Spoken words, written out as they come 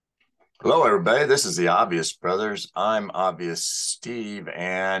Hello, everybody. This is the Obvious Brothers. I'm Obvious Steve,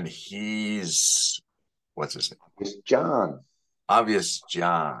 and what's his name? It's John. Obvious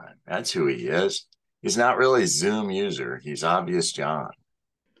John. That's who he is. He's not really Zoom user. He's Obvious John.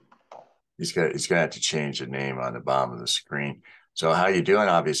 He's gonna have to change the name on the bottom of the screen. So, how you doing,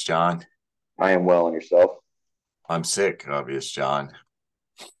 Obvious John? I am well, and yourself? I'm sick, Obvious John,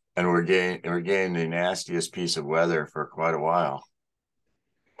 and we're getting the nastiest piece of weather for quite a while.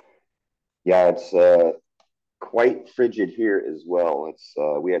 Yeah, it's quite frigid here as well. It's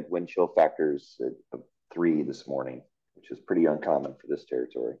we had wind chill factors of 3 this morning, which is pretty uncommon for this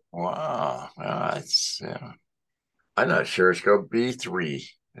territory. Wow, it's I'm not sure it's gonna be three,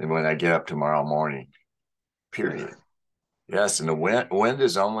 and when I get up tomorrow morning. Period. Yes, and the wind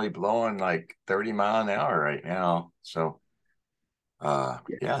is only blowing like 30 mile an hour right now. So Yeah.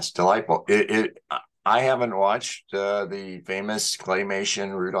 yeah, it's delightful. I haven't watched the famous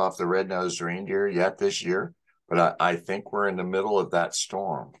claymation Rudolph the Red-Nosed Reindeer yet this year, but I think we're in the middle of that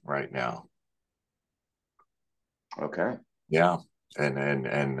storm right now. Okay. Yeah.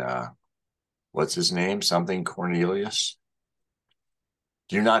 And what's his name? Something Cornelius.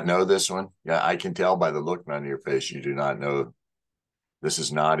 Do you not know this one? Yeah, I can tell by the look on your face you do not know. This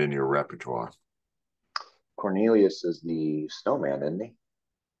is not in your repertoire. Cornelius is the snowman, isn't he?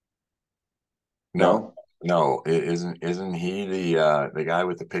 No, No. no, isn't he the guy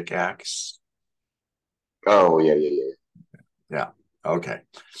with the pickaxe? Oh, yeah, yeah, yeah. Yeah. Okay.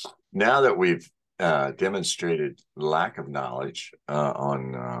 Now that we've demonstrated lack of knowledge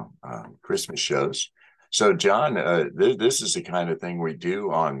on Christmas shows, so John, this is the kind of thing we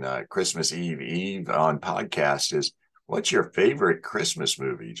do on Christmas Eve on podcast. Is what's your favorite Christmas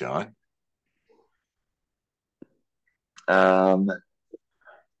movie, John? Um,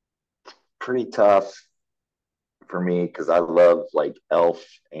 Pretty tough for me because I love like Elf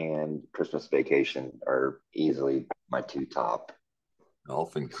and Christmas Vacation are easily my two top.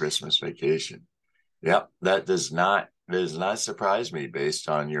 Elf and Christmas Vacation. Yep, that does not surprise me based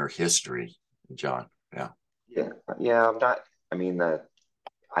on your history, John. Yeah. Yeah, yeah. I'm not. I mean,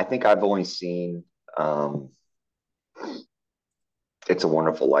 I think I've only seen um, "It's a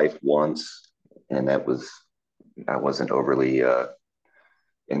Wonderful Life" once, and I wasn't overly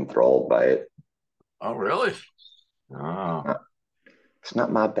enthralled by it. Oh, really? It's Oh, not, it's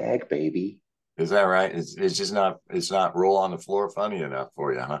not my bag, baby. is that right? It's just not roll on the floor funny enough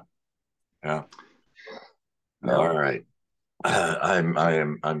for you, huh? Yeah. All No, right.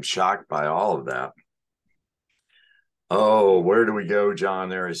 I'm shocked by all of that. Oh, where do we go, John?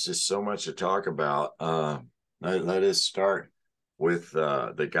 There is just so much to talk about. Let us start with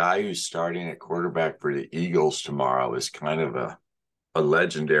the guy who's starting at quarterback for the Eagles tomorrow is kind of a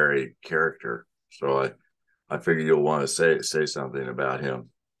legendary character. So I figure you'll want to say something about him.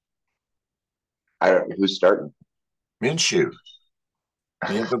 I don't. Who's starting? Minshew,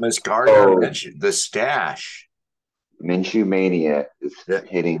 the infamous Gardner Oh, Minshew, the stash. Minshew mania is Yeah, it's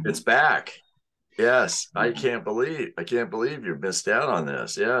hitting. back. Yes, I can't believe you missed out on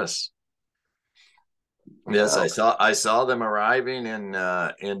this. Yes. Yes, I Well, saw I saw them arriving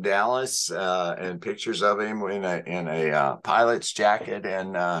in Dallas and pictures of him in a pilot's jacket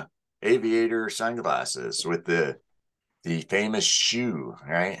and aviator sunglasses with the famous shoe,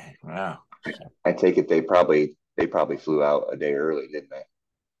 right? Wow. I take it they probably flew out a day early, didn't they?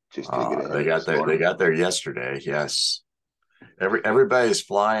 Just to get ahead They of the got there. They storm. got there yesterday. Yes, everybody's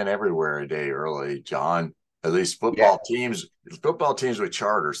flying everywhere a day early, John. At least Yeah, football teams with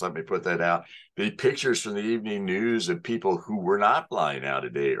charters. Let me put that out. The pictures from the evening news of people who were not flying out a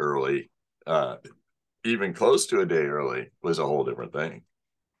day early, uh, even close to a day early, was a whole different thing.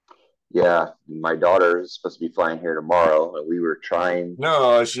 yeah. My daughter is supposed to be flying here tomorrow, and we were trying.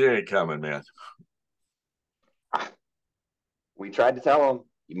 No, she ain't coming, man. We tried to tell them,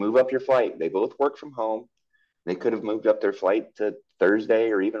 you move up your flight. They both work from home. They could have moved up their flight to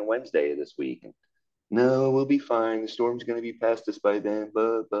Thursday or even Wednesday this week. And, no, we'll be fine. The storm's going to be past us by then.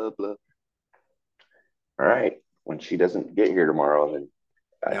 Blah blah blah. All right. When she doesn't get here tomorrow, then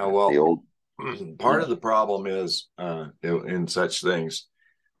Yeah, the well, old, part of the problem is in such things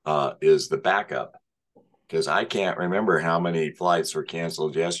is the backup because I can't remember how many flights were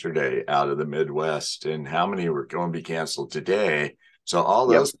canceled yesterday out of the Midwest and how many were going to be canceled today. So all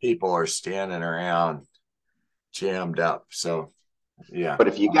those yep. people are standing around jammed up. So yeah. But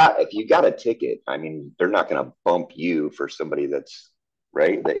if you got a ticket, I mean, they're not going to bump you for somebody that's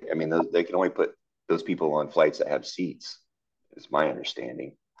right. I mean, they can only put those people on flights that have seats. Is my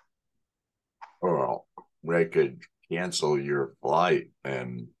understanding. Well, they could cancel your flight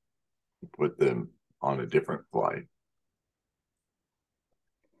and put them on a different flight.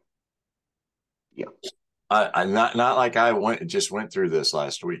 Yeah. I not like I went through this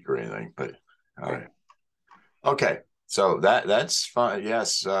last week or anything, but all Right. right. Okay. So that's fun.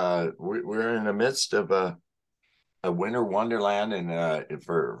 Yes, we're in the midst of a winter wonderland, and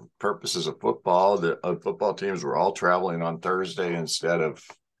for purposes of football, the football teams were all traveling on Thursday instead of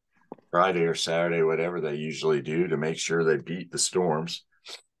Friday or Saturday, whatever they usually do, to make sure they beat the Storms.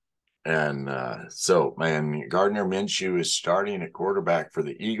 And so, man, Gardner Minshew is starting at quarterback for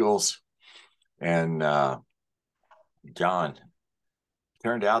the Eagles, and John,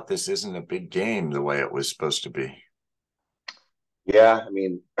 turned out this isn't a big game the way it was supposed to be. Yeah, I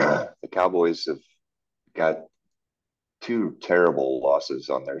mean, the Cowboys have got two terrible losses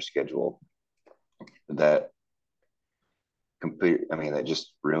on their schedule that that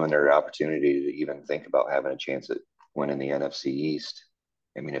just ruined their opportunity to even think about having a chance at winning the NFC East.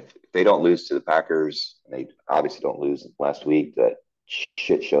 I mean, if they don't lose to the Packers, and they obviously don't lose last week, that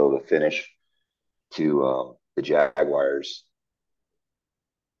shit show of a finish to the Jaguars,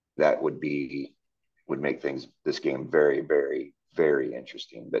 that would make things this game very, very, very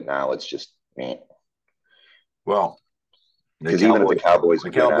interesting. But now it's just man, Well, the because even if the Cowboys,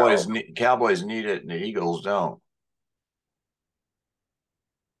 Cowboys the win out, Cowboys need it, and the Eagles don't.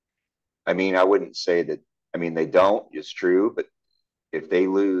 I mean, I wouldn't say that. I mean, they don't. It's true, but if they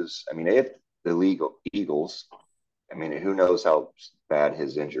lose, I mean, if the legal Eagles, I mean, who knows how bad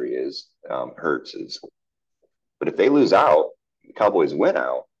his injury is, Hurts is. But if they lose out, the Cowboys win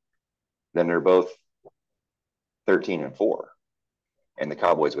out, then they're both 13-4, and the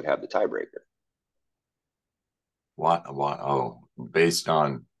Cowboys would have the tiebreaker What? What? Oh, based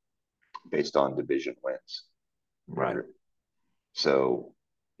on based on division wins. right. So,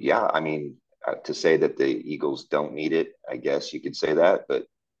 yeah, I mean, to say that the Eagles don't need it, I guess you could say that, but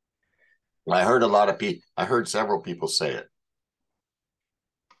I heard a lot of people. I heard several people say it,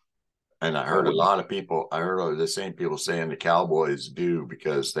 and I I heard a wouldn't. lot of people. I heard the same people saying the Cowboys do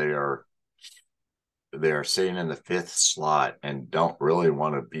because they are sitting in the fifth slot and don't really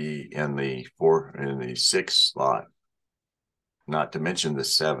want to be in the sixth slot. Not to mention the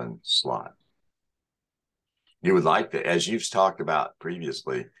seven slot. You would like to, as you've talked about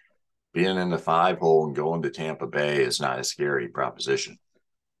previously, being in the five hole and going to Tampa Bay is not a scary proposition.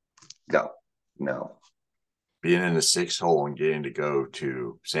 No, no. Being in the six hole and getting to go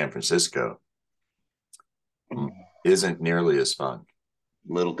to San Francisco isn't nearly as fun.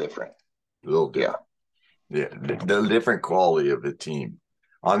 Little different. A little Yeah. different. Yeah, the different quality of the team.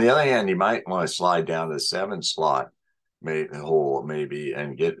 On the other hand, you might want to slide down to the seven slot, hole maybe,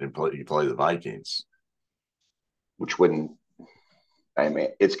 and play the Vikings. Which wouldn't, I mean,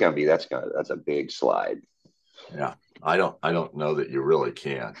 it's going to be, that's a big slide. Yeah, I don't know that you really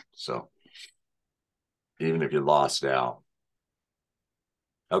can. So even if you lost out,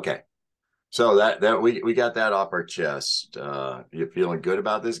 okay. So that we got that off our chest. You feeling good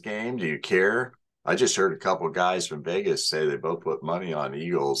about this game? Do you care? I just heard a couple of guys from Vegas say they both put money on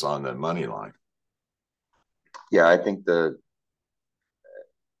Eagles on the money line. Yeah, I think the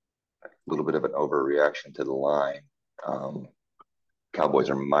little bit of an overreaction to the line. Um, Cowboys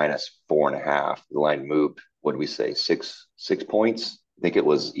are -4.5. The line moved. What do we say? 6 points. I think it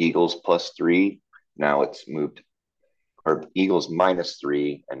was Eagles +3. Now it's moved, or Eagles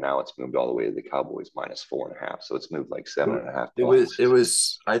 -3, and now it's moved all the way to the Cowboys -4.5. So it's moved like seven and a half It points.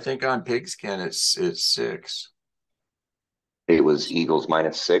 was I think on Pigskin it's six. It was Eagles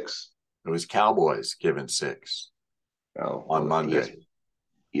 -6. It was Cowboys given six Oh on well, Monday.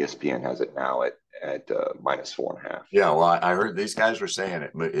 ESPN has it now at -4.5. Yeah, well, I heard these guys were saying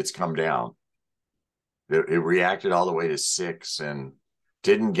it's come down. It reacted all the way to six and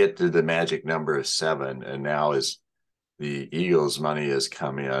didn't get to the magic number of seven, and now is the Eagles' money has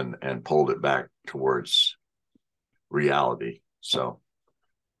come in and pulled it back towards reality. So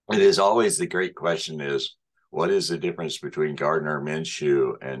it is always the great question is what is the difference between Gardner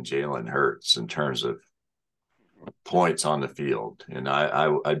Minshew and Jalen Hurts in terms of points on the field? And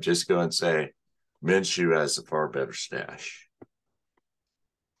I just go and say Minshew has a far better stash.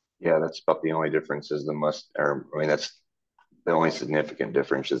 Yeah, that's about the only difference is the must. Or I mean, that's the only significant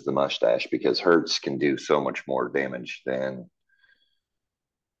difference is the mustache because Hertz can do so much more damage than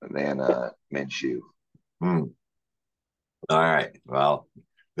Minshew. Hmm. All right. Well,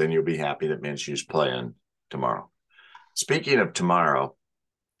 then you'll be happy that Minshew's playing tomorrow. Speaking of tomorrow,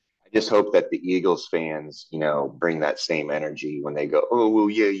 I just hope that the Eagles fans, bring that same energy when they go, "Oh well,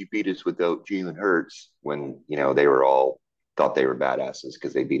 yeah, you beat us without Jalen Hurts." When they were all thought they were badasses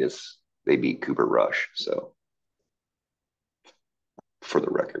because they beat us. They beat Cooper Rush. So, for the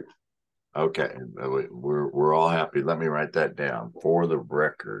record. Okay, we're all happy. Let me write that down for the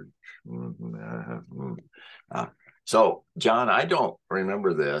record. Uh, so, John, I don't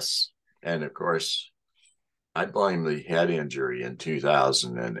remember this, and of course, I blame the head injury in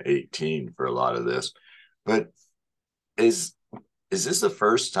 2018 for a lot of this. But is is this the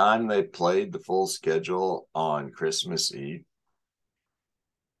first time they played the full schedule on Christmas Eve?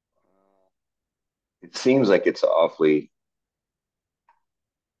 It seems like it's awfully.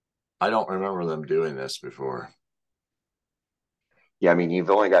 I don't remember them doing this before. Yeah, I mean,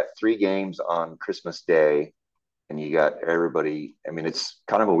 you've only got 3 games on Christmas Day, and you got everybody. I mean, it's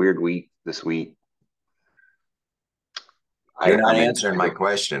kind of a weird week this week. You're I not mean, answering my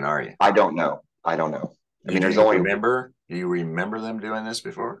question, are you? I don't know. I don't know. I You mean, do there's you only remember? Do you remember them doing this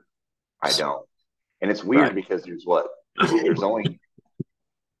before? I don't, and it's weird Right. because there's only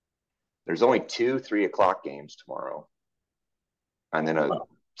there's only 2 3 o'clock games tomorrow, and then a Yeah.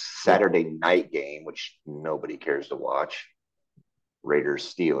 Saturday night game, which nobody cares to watch.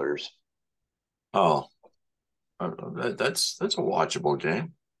 Raiders Steelers. Oh, that's a watchable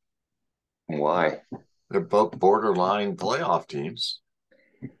game. Why? They're both borderline playoff teams.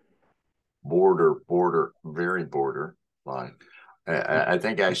 Very border line. I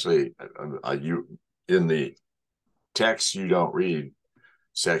think actually, you in the text you don't read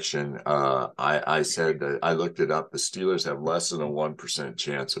section. I said I looked it up. The Steelers have less than a 1%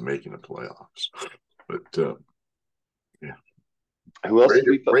 chance of making the playoffs, but yeah, Who else did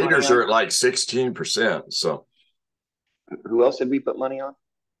we put money Raiders are on? at like 16%. So Who else did we put money on?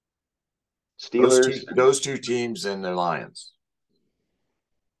 those two Steelers. those two teams and the Lions.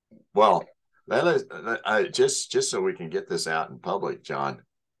 Well, that is just so we can get this out in public, John.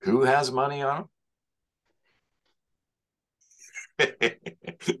 Who has money on them?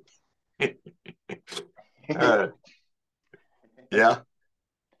 uh, yeah,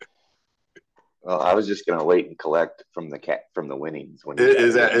 Well, I was just gonna wait and collect from the winnings when you is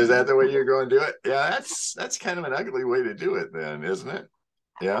guys that win. is that the way you're going to do it? Yeah, that's kind of an ugly way to do it, then, isn't it?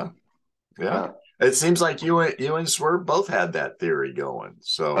 Yeah, yeah. Yeah. It seems like you and Swerve both had that theory going.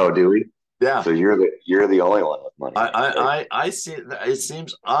 So Oh, do we? yeah, So you're the only one with money I on it, right? I see. It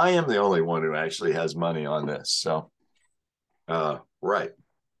seems I am the only one who actually has money on this. So right.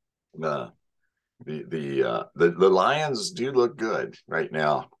 Uh, the Lions do look good right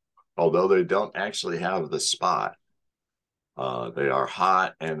now, although they don't actually have the spot. They are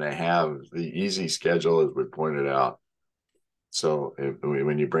hot and they have the easy schedule, as we pointed out. So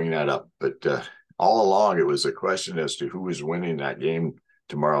when you bring that up, but all along it was a question as to who was winning that game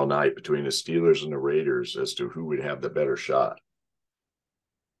tomorrow night between the Steelers and the Raiders as to who would have the better shot.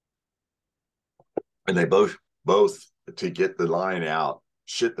 And they both to get the line out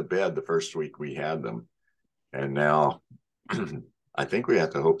shit the bed the first week we had them, and now I think we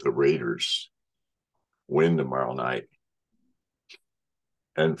have to hope the Raiders win tomorrow night.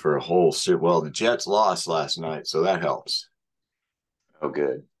 And for a whole well, the Jets lost last night, so that helps. Oh,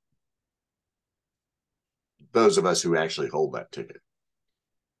 good. Those of us who actually hold that ticket.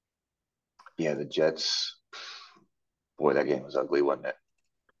 Yeah, the Jets. Boy, that game was ugly, wasn't it?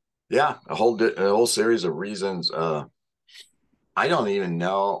 Yeah, a whole series of reasons. I don't even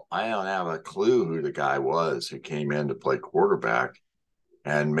know. I don't have a clue who the guy was who came in to play quarterback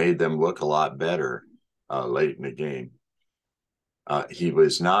and made them look a lot better late in the game. He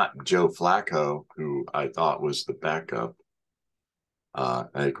was not Joe Flacco, who I thought was the backup.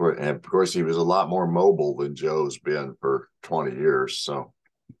 And of course, he was a lot more mobile than Joe's been for 20 years. So,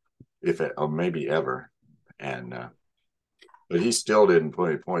 or maybe ever. And, but he still didn't put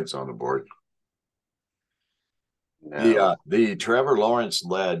any points on the board. No. The Trevor Lawrence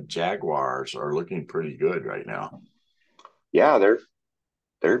led Jaguars are looking pretty good right now. Yeah,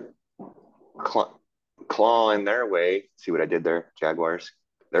 they're clawing their way. See what I did there, Jaguars?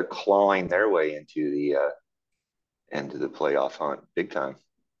 They're clawing their way into the playoff hunt, big time.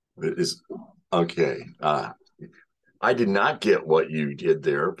 It is okay. I did not get what you did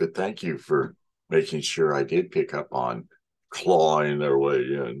there, but thank you for making sure I did pick up on clawing their way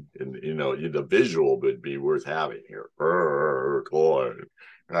in. And the visual would be worth having here. Clawing,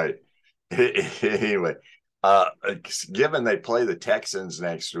 right? Anyway, given they play the Texans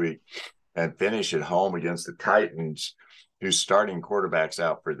next week and finish at home against the Titans, whose starting quarterback's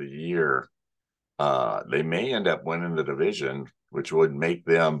out for the year, they may end up winning the division, which would make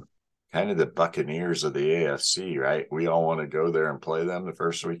them kind of the Buccaneers of the AFC, right? We all want to go there and play them the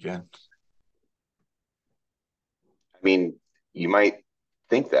first weekend. I mean, you might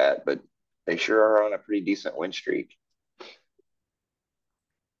think that, but they sure are on a pretty decent win streak.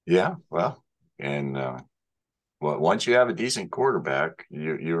 Yeah, well, and once you have a decent quarterback,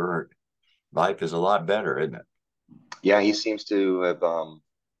 you're life is a lot better, isn't it? Yeah, he seems to have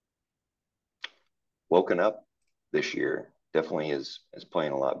woken up this year. Definitely is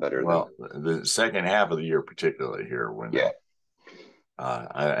playing a lot better than. Well, the second half of the year, particularly here, when Yeah,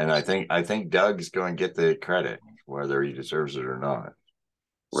 I think Doug's going to get the credit, whether he deserves it or not.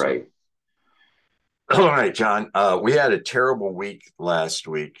 So, right. all right, John. We had a terrible week last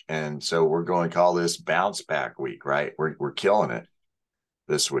week, and so we're going to call this bounce back week, right? We're killing it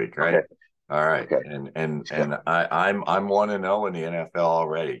this week, right? Okay. All right, Okay. and I'm 1-0 in the NFL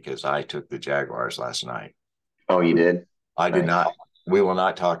already because I took the Jaguars last night. Oh, you did? I did Nice. not. We will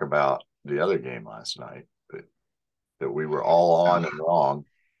not talk about the other game last night, but that we were all on and wrong.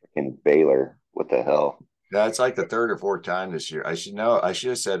 In Baylor. What the hell? That's like the third or fourth time this year. I should know. I should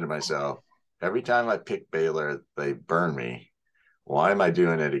have said to myself, every time I pick Baylor, they burn me. Why am I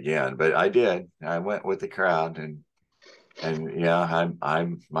doing it again? But I did. I went with the crowd, and yeah,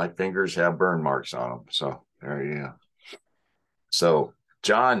 I'm my fingers have burn marks on them. So there you go. So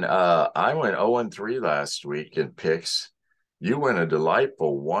John, I went 0-3 last week in picks. You went a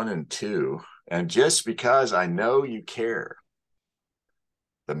delightful 1-2, and just because I know you care,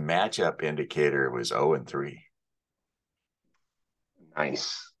 the matchup indicator was 0-3.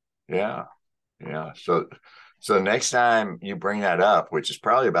 Nice. Yeah. Yeah. So next time you bring that up, which is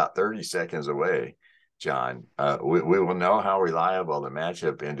probably about 30 seconds away, John, we will know how reliable the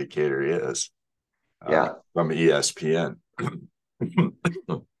matchup indicator is Yeah. from ESPN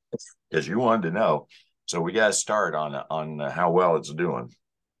because you wanted to know. So we got to start on how well it's doing. So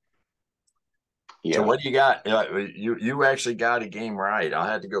Yeah. what do you got? You actually got a game right. I'll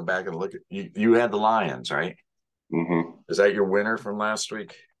have to go back and look at you. You had the Lions, right? Mm-hmm. Is that your winner from last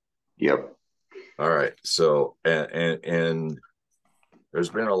week? Yep. All right. So and there's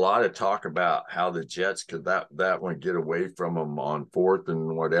been a lot of talk about how the Jets could that one get away from them on fourth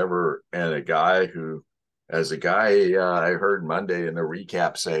and whatever. And as a guy, I heard Monday in the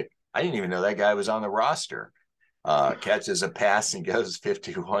recap say, I didn't even know that guy was on the roster. Catches a pass and goes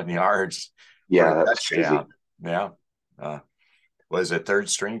 51 yards for Yeah, a that was touchdown. crazy. Yeah. Uh, was it third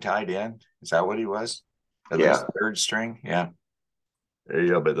string tight end? Is that what he was? At least Yeah. third string? Yeah. There you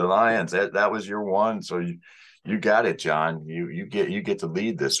go. But the Lions, that was your one. So you got it, John. You get the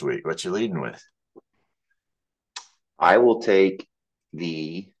lead this week. What you leading with? I will take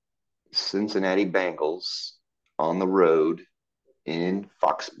the Cincinnati Bengals on the road in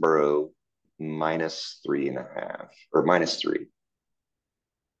Foxborough -3.5 or -3.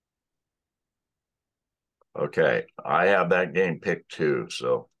 Okay. I have that game picked too.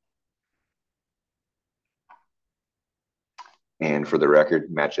 So And for the record,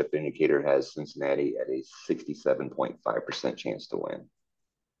 matchup indicator has Cincinnati at a 67.5% chance to win.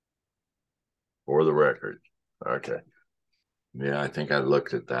 for the record. Okay. Yeah, I think I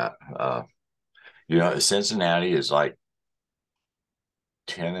looked at that. Cincinnati is like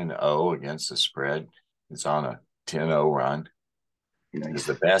 10-0 against the spread. It's on a 10-0 run. Is Nice.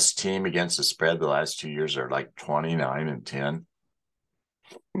 the best team against the spread the last 2 years are like 29-10.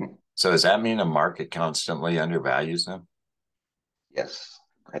 Hmm. So does that mean the market constantly undervalues them? Yes,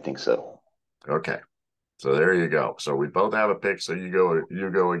 I think so. Okay. So there you go. So we both have a pick. So you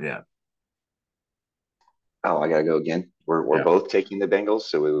go again. Oh, I gotta go again. We're Yeah. both taking the Bengals,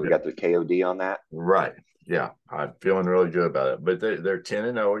 so we Yeah. got the KOD on that. Right. Yeah. I'm feeling really good about it. But they're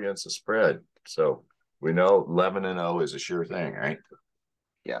 10-0 against the spread. So we know 11-0 is a sure thing, right?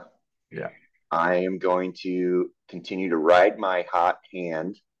 Yeah. Yeah. I am going to continue to ride my hot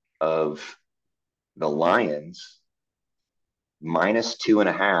hand of the Lions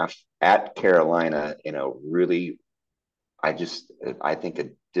 -2.5 at Carolina in a really, I think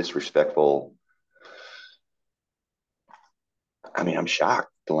a disrespectful. I mean, I'm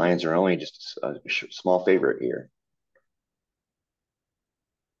shocked. The Lions are only just a small favorite here.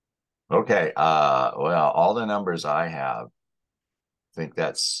 Okay. Well, all the numbers I have think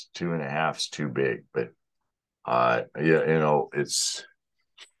that's 2.5 is too big, but yeah, it's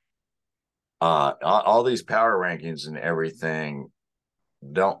all these power rankings and everything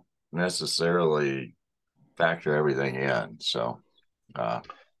don't necessarily factor everything in. So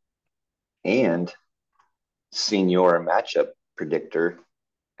And senior matchup predictor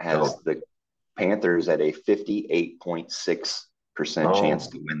has oh, the Panthers at a 58.6% chance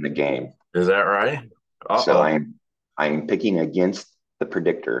oh, to win the game. is that right? So Uh-oh. I'm picking against the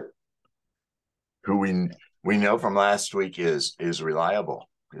predictor. Who we know from last week is reliable.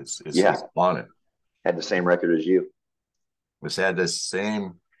 Is Yeah, he's on it. had the same record as you. Was had the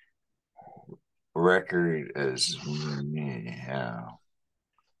same record as me. Yeah.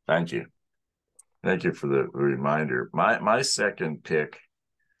 Thank you. Thank you for the reminder. My second pick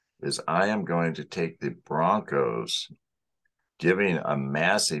is I am going to take the Broncos, giving a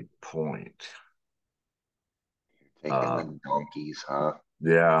massive point. Taking the donkeys, huh?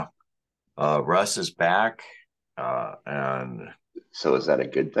 Yeah. Russ is back. And So is that a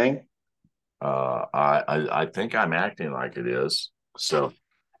good thing? I think I'm acting like it is. So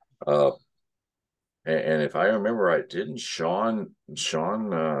uh and if I remember right, didn't Sean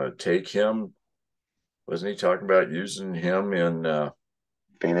take him? Wasn't he talking about using him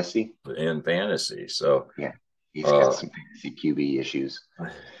Fantasy? in fantasy? So Yeah. He's got uh some fantasy QB issues.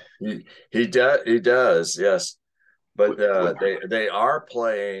 he does, yes. But What, they are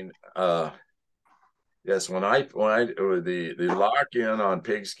playing yes, when I the lock in on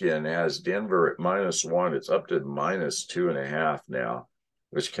pigskin has Denver at -1. It's up to -2.5 now,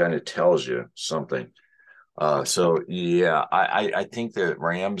 which kind of tells you something. So yeah, I think the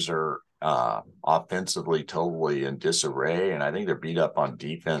Rams are offensively totally in disarray, and I think they're beat up on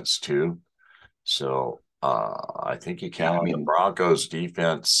defense too. So I think you yeah, count I on the mean, Broncos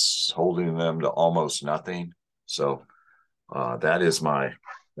defense holding them to almost nothing. So that is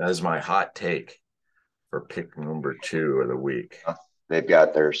my hot take for pick number 2 of the week. they've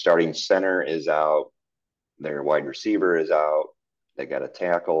got their starting center is out, their wide receiver is out, they got a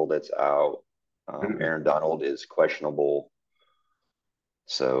tackle that's out. Aaron Donald is questionable.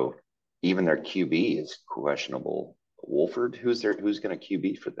 So even their QB is questionable. Wolford, who's going to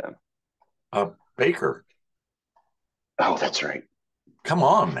QB for them? Baker, Oh, that's right. come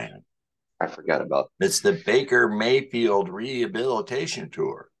on, man. I forgot about. It's the Baker Mayfield Rehabilitation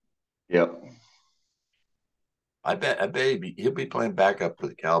Tour. Yep. I bet he'll be playing backup for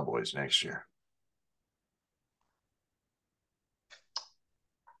the Cowboys next year.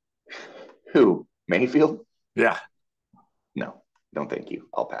 Who? Mayfield? Yeah. No, don't thank you.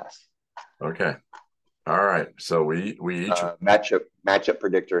 I'll pass. Okay. All right. So we each Matchup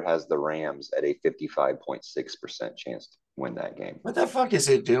predictor has the Rams at a 55.6% chance to win that game. what the fuck is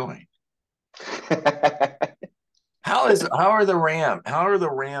it doing? How are the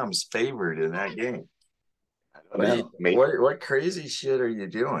Rams favored in that game? I don't know. What crazy shit are you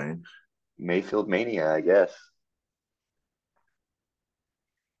doing? Mayfield mania, I guess.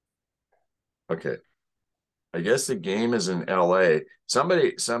 Okay. I guess the game is in LA.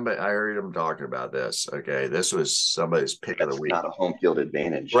 Somebody, I heard him talking about this. Okay. This was somebody's pick of the That's week. not a home field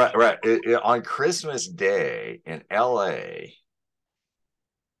advantage. Right. On Christmas Day in LA,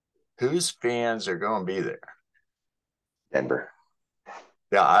 whose fans are going to be there? Denver.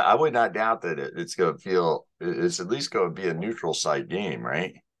 Yeah, I would not doubt that it's going to feel, it's at least going to be a neutral site game,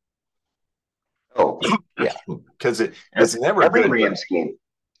 right? Oh, yeah. Because it's never Every good. Rams game.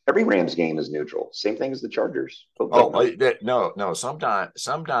 Every Rams game is neutral. Same thing as the Chargers. Both Oh, of them. no.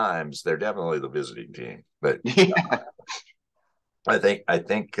 Sometimes they're definitely the visiting team, but Yeah. I think,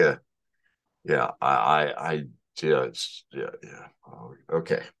 yeah, I just, yeah. Oh,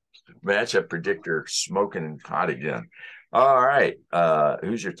 okay. Matchup predictor smoking hot again. All right.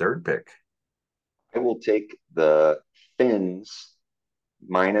 Who's your third pick? I will take the Finns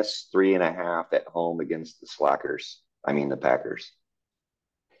 -3.5 at home against the Slackers. I mean the Packers.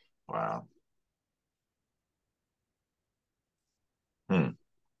 Wow. Hmm.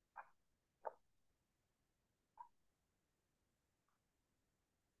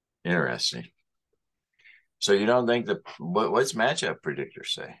 Interesting. So you don't think what's matchup predictors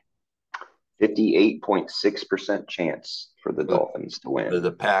say? 58.6% chance for the The, Dolphins to win.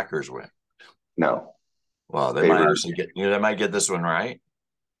 the Packers win. No, Well, they might favored. actually they might get this one right.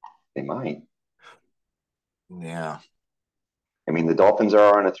 They might. Yeah. I mean, the Dolphins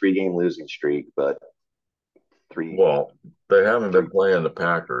are on a 3-game losing streak, but three, Well, they haven't three, been playing the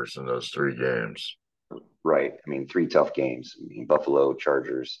Packers in those 3 games. right. I mean, 3 tough games. I mean, Buffalo,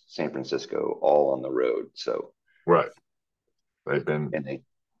 Chargers, San Francisco, all on the road. So, Right. They've been. and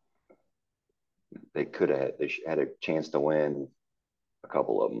they could have they had a chance to win a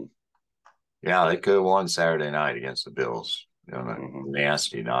couple of them. Yeah, they could have won Saturday night against the Bills. A Mm-hmm.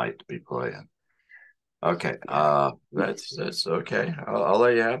 nasty night to be playing. Okay. Yeah. That's okay. I'll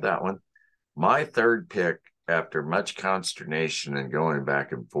let you have that one. My third pick, after much consternation and going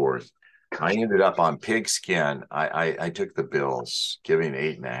back and forth, I ended up on pigskin. I took the Bills, giving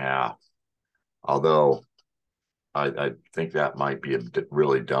 8.5. Although I think that might be a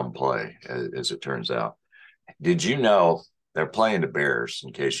really dumb play, as it turns out. Did you know they're playing the Bears?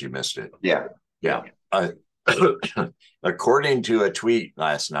 In case you missed it. Yeah. Yeah. According to a tweet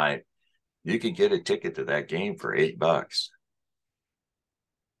last night, you could get a ticket to that game for $8.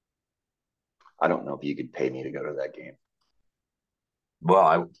 I don't know if you could pay me to go to that game.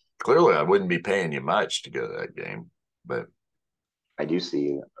 Well, I wouldn't be paying you much to go to that game, but I do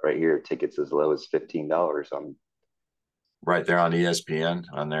see right here tickets as low as $15. Right there on ESPN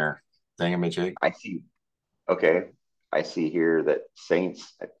on their thingamajig. I see. Okay, I see here that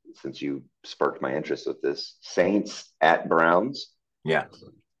Saints. Since you sparked my interest with this, Saints at Browns Yeah.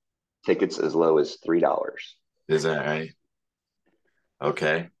 tickets as low as $3. Is that right?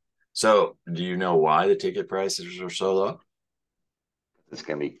 Okay. So do you know why the ticket prices are so low? It's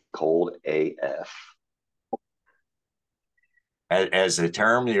going to be cold AF. As a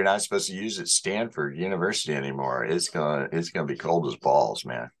term you're not supposed to use at Stanford University anymore. It's gonna be cold as balls,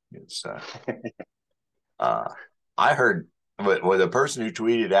 man. It's uh I heard well, the person who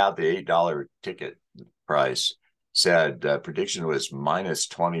tweeted out the $8 ticket price said prediction was minus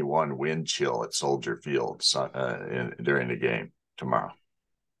 21 wind chill at Soldier Field during the game tomorrow.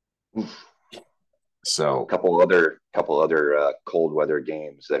 So couple other cold weather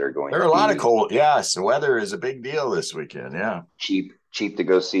games that are going there are to a lot of be cold. Yes, the weather is a big deal this weekend. Yeah. cheap to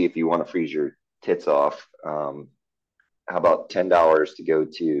go see if you want to freeze your tits off. How about $10 to go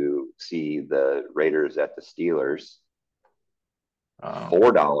to see the Raiders at the Steelers?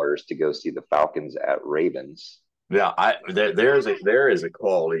 $4 to go see the Falcons at Ravens. Yeah, there is a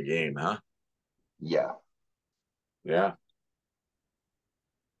quality game, huh? Yeah, Yeah.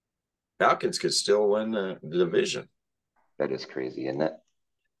 Falcons could still win the division. that is crazy, isn't it?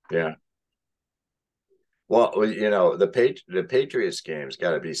 Yeah. Well, the Patriots game's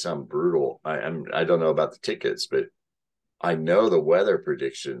got to be some brutal. I don't know about the tickets, but I know the weather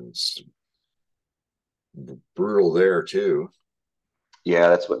predictions brutal there too. Yeah,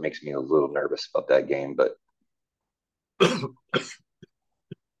 that's what makes me a little nervous about that game. But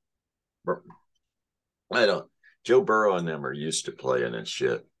I don't. Joe Burrow and them are used to playing and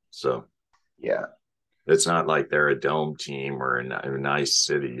shit, so yeah, it's not like they're a dome team or a nice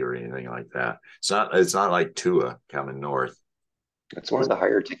city or anything like that. It's not like Tua coming north. it's one of the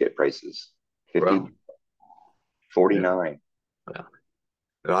higher ticket prices. 50, Well, yeah, 49. yeah.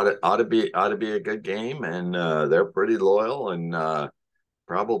 It ought to be a good game, and they're pretty loyal, and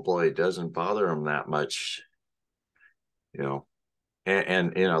probably doesn't bother them that much, you know.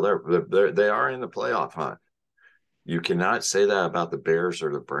 And they are in the playoff hunt. You cannot say that about the Bears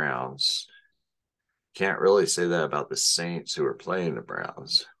or the Browns. Can't really say that about the Saints who are playing the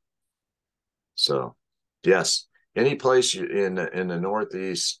Browns. So, yes, any place in the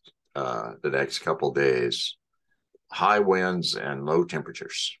Northeast the next couple days, high winds and low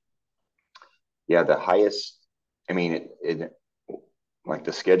temperatures. Yeah, the highest. I mean, it like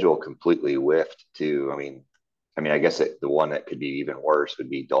the schedule completely whiffed too. I guess the one that could be even worse would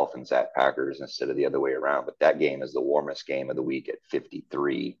be Dolphins at Packers instead of the other way around. But that game is the warmest game of the week at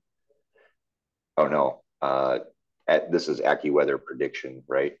 53. Oh no, this is AccuWeather prediction,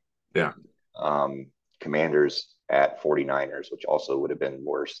 right? Yeah. Commanders at 49ers, which also would have been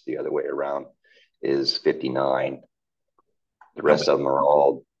worse the other way around, is 59. The rest of them are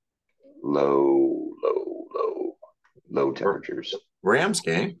all low temperatures. Rams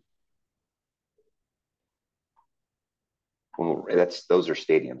game. Well, those are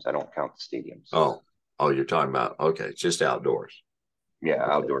stadiums. I don't count the stadiums. Oh, you're talking about okay, just outdoors. Yeah,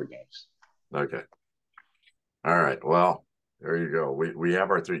 Okay. outdoor games. Okay. All right. Well, there you go. We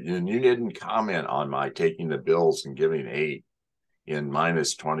have our three. And you didn't comment on my taking the Bills and giving 8 in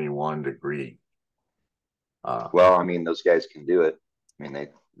minus 21 degree. Well, I mean, those guys can do it. I mean, they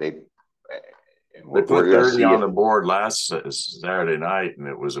They we're put going to 30 see on if the board last Saturday night, and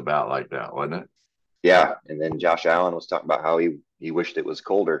it was about like that, wasn't it? yeah. And then Josh Allen was talking about how he wished it was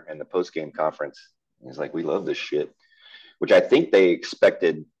colder in the post game conference. He's like, we love this shit, which I think they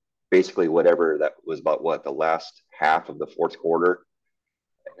expected basically whatever that was about what the last half of the fourth quarter.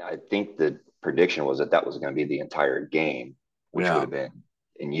 I think the prediction was that was going to be the entire game, which would Yeah. have been.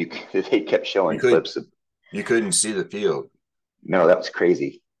 And they kept showing clips of. You couldn't see the field. No, that was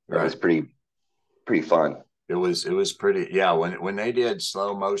crazy. That Right. was pretty fun. It was pretty. Yeah. When they did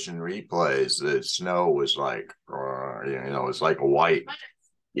slow motion replays, the snow was like, it's like a white.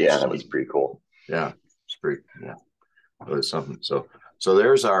 Yeah, that was pretty cool. Yeah, it's pretty. Yeah, it was something. So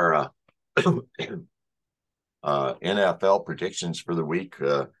there's our NFL predictions for the week.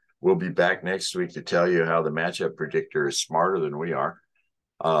 We'll be back next week to tell you how the matchup predictor is smarter than we are,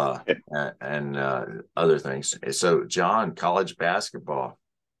 and other things. So, John, college basketball.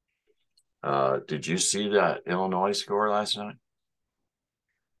 Did you see that Illinois score last night?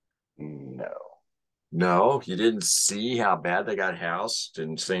 No. No, you didn't see how bad they got housed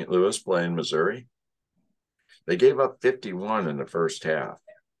in St. Louis playing Missouri. They gave up 51 in the first half.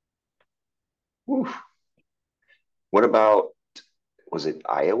 Oof. What about, was it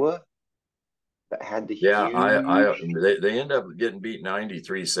Iowa? that had the Yeah, huge they end up getting beat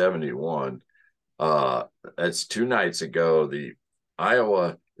 93-71. That's 2 nights ago. The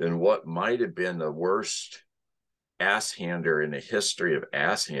Iowa, in what might have been the worst ass hander in the history of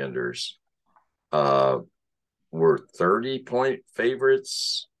ass handers, uh, were 30-point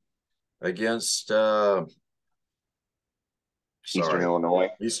favorites against Eastern sorry, Illinois.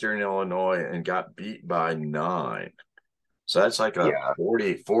 Eastern Illinois and got beat by 9. So that's like a Yeah,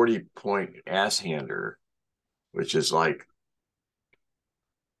 40 point ass hander, which is like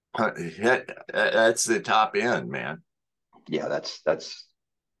that's the top end, man. yeah, that's.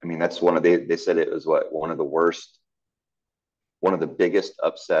 I mean, that's one of they said it was what one of the worst, one of the biggest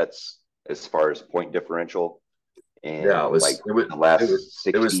upsets as far as point differential Yeah, in like the it was last it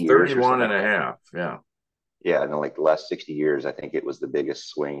 60 was years or 31 something and like a that. half. Yeah. Yeah, in like the last 60 years, I think it was the biggest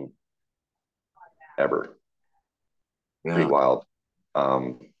swing ever. Pretty Yeah. wild.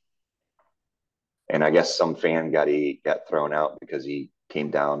 Um, and I guess some fan got thrown out because he came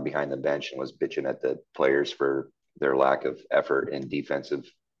down behind the bench and was bitching at the players for their lack of effort in defensive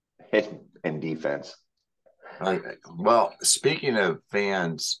in defense. Well, speaking of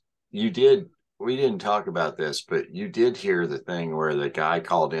fans, we didn't talk about this, but you did hear the thing where the guy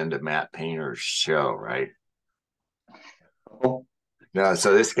called into Matt Painter's show, right? Oh, No,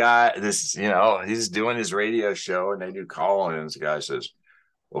 so he's doing his radio show and they do call ins. The guy says,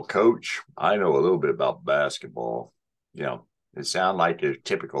 well, coach, I know a little bit about basketball. It sounds like a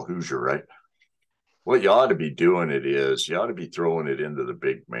typical Hoosier, right? What you ought to be doing you ought to be throwing it into the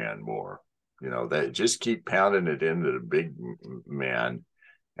big man more. That just keep pounding it into the big man.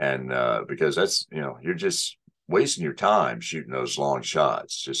 And because that's, you're just wasting your time shooting those long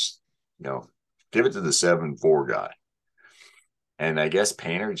shots. Just, you know, give it to the 7-4 guy. And I guess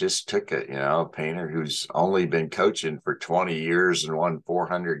Painter just took it, Painter, who's only been coaching for 20 years and won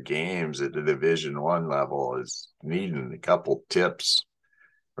 400 games at the Division I level, is needing a couple tips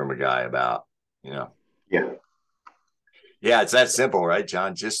from a guy about, you know, yeah, yeah, it's that simple, right,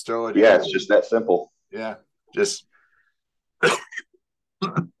 John? Just throw it yeah, in. it's just that simple. Yeah, just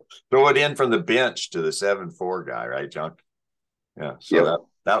throw it in from the bench to the 7-4 guy, right, John? Yeah, so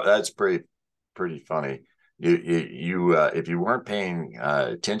Yep. that's pretty funny. If you weren't paying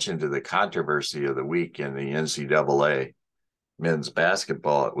attention to the controversy of the week in the NCAA men's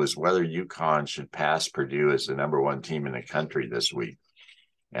basketball, it was whether UConn should pass Purdue as the #1 team in the country this week,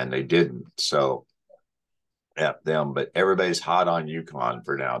 and they didn't. So, yeah, them. But everybody's hot on UConn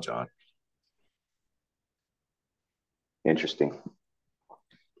for now, John. Interesting.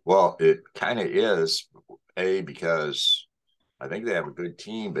 Well, it kind of is, A, because I think they have a good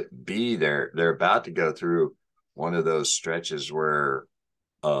team, but B, they're about to go through one of those stretches where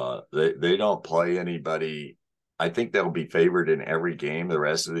they don't play anybody. I think they'll be favored in every game the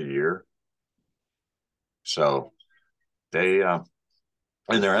rest of the year. So they and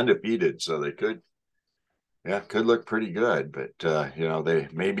they're undefeated, so they could look pretty good. But they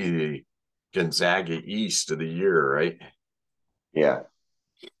maybe the Gonzaga East of the year, right? Yeah.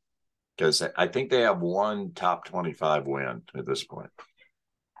 Because I think they have one top 25 win at this point.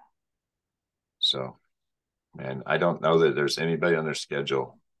 So, and I don't know that there's anybody on their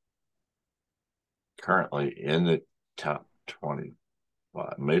schedule currently in the top 20.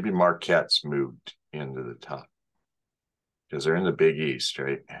 Well, maybe Marquette's moved into the top because they're in the Big East,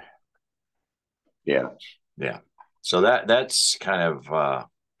 right? Yeah. Yeah. So that's kind of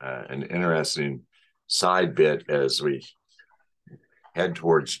an interesting side bit as we head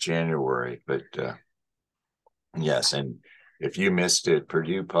towards January. But yes, and if you missed it,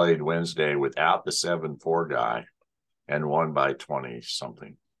 Purdue played Wednesday without the 7-4 guy and won by 20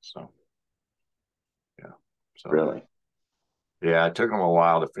 something. So yeah. So Really. yeah, it took them a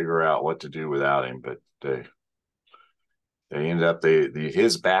while to figure out what to do without him, but they ended up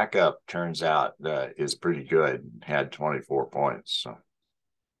his backup turns out is pretty good. Had 24 points. So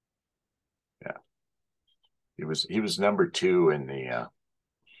yeah, he was #2 in the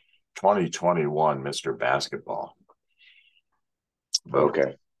 2021 Mr. Basketball vote.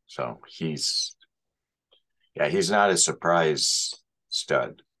 Okay. So he's not a surprise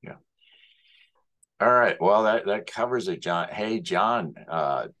stud. Yeah. All right. Well, that covers it, John. Hey, John,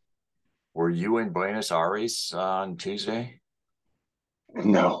 were you in Buenos Aires on Tuesday?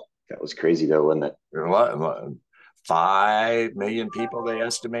 No, that was crazy though, wasn't it? What? 5 million people they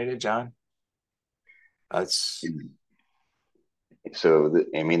estimated, John. That's So,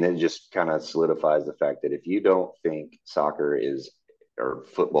 I mean, it just kind of solidifies the fact that if you don't think soccer is, or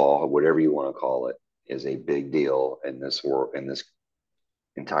football, whatever you want to call it, is a big deal in this world, in this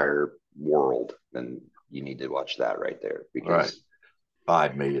entire world, then you need to watch that right there right. because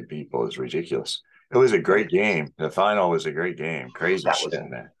 5 million people is ridiculous. It was a great game. The final was a great game. Crazy That shit was in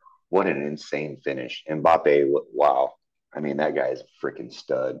there. what an insane finish. Mbappe, wow. I mean, that guy is a freaking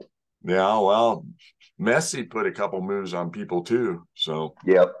stud. Yeah, well, Messi put a couple moves on people too. So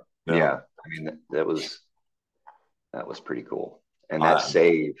Yep. yeah, Yeah. I mean, that was pretty cool. And that I,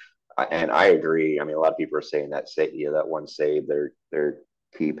 save, and I agree. I mean, a lot of people are saying that save, yeah, that one save their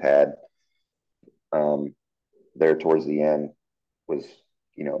keep had there towards the end was,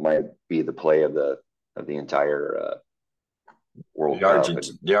 might be the play of the entire World Cup. And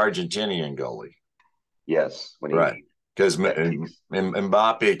The Argentinian goalie, yes, when right? he Because that takes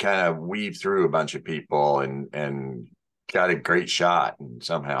Mbappe kind of weaved through a bunch of people and got a great shot and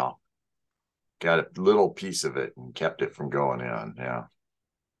somehow got a little piece of it and kept it from going in. Yeah,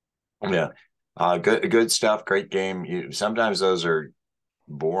 yeah. Good stuff. Great game. Sometimes those are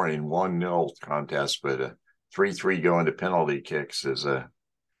boring 1-0 contest, but a 3-3 going to penalty kicks is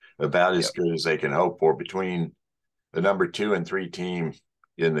about as yep. good as they can hope for between the number 2 and 3 team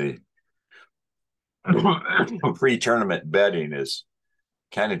in the pre-tournament betting is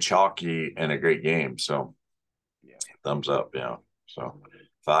kind of chalky and a great game. So Yeah. thumbs up. Yeah. So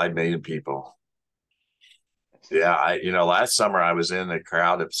 5 million people. Yeah. Last summer I was in a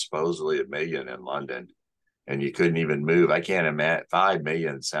crowd of supposedly 1 million in London and you couldn't even move. I can't imagine 5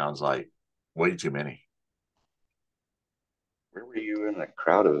 million sounds like way too many. Where were you in a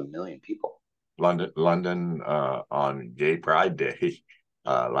crowd of 1 million people? London on Gay Pride Day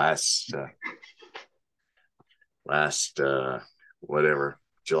last whatever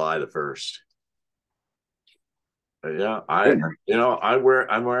July the 1st. Yeah, Good. I'm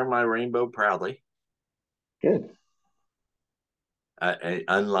wearing my rainbow proudly. Good.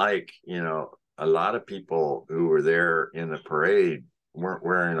 Unlike a lot of people who were there in the parade weren't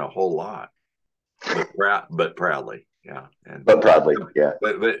wearing a whole lot, but proudly. Yeah, and But proudly. Yeah.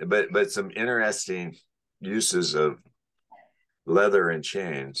 but some interesting uses of leather and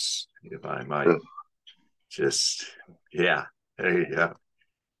chains, if I might just, yeah, there you go.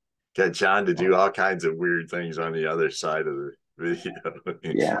 Got John to do all kinds of weird things on the other side of the video.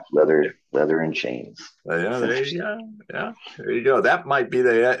 Yeah. Leather and chains. Yeah, That's there you interesting. go. Yeah, there you go. That might be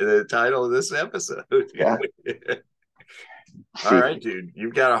the title of this episode. Yeah. All See, right, dude.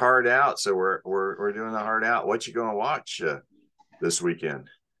 You've got a hard out, so we're doing a hard out. What you going to watch this weekend?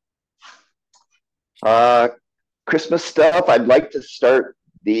 uh, Christmas stuff. I'd like to start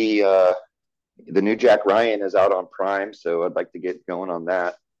the new Jack Ryan is out on Prime, so I'd like to get going on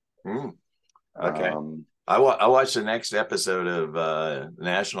that. Okay. Um, I watched the next episode of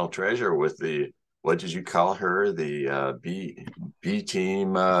National Treasure with the what did you call her, the B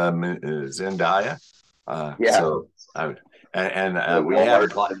team Zendaya. yeah, So I and the we have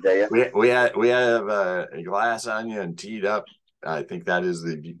Walmart Zendaya. we have a glass onion teed up. I think that is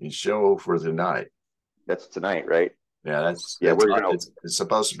the show for the night. That's tonight, right? Yeah, Yeah, we're gonna. it's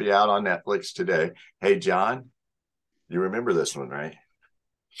supposed to be out on Netflix today. Hey, John, you remember this one, right?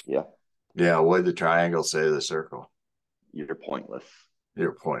 Yeah, Yeah, what did the triangle say to the circle? you're pointless.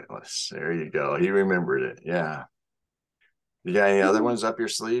 You're pointless. There you go. He remembered it. Yeah. You got any other ones up your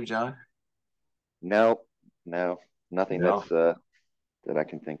sleeve, John? No, no, nothing No. that I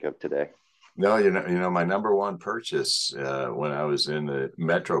can think of today. No, my number one purchase when I was in the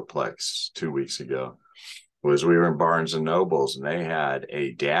Metroplex 2 weeks ago was we were in Barnes and Nobles and they had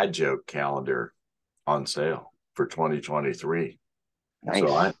a dad joke calendar on sale for 2023. Nice.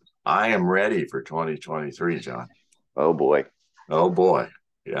 So I am ready for 2023, John. Oh boy. Oh boy.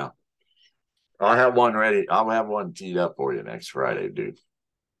 Yeah. I'll have one ready. I'll have one teed up for you next Friday, dude.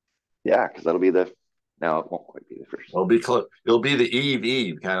 Yeah, because that'll be the. No, it won't quite be the first. It'll be close. It'll be the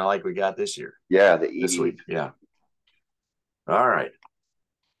Eve, kind of like we got this year. Yeah, the This EV. week. Yeah. All right.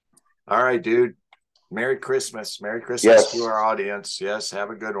 All right, dude. Merry Christmas. Merry Christmas Yes. to our audience. Yes. Have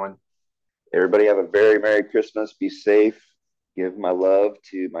a good one. Everybody have a very Merry Christmas. Be safe. Give my love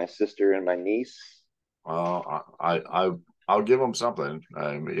to my sister and my niece. I'll give them something.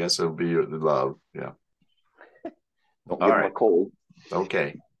 I guess it'll be the love. Yeah. Don't All give them right. a cold.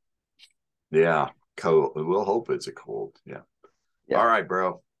 Okay. Yeah. Cold. We'll hope it's a cold. Yeah. Yeah. All right, bro.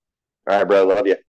 All right, bro. Love you.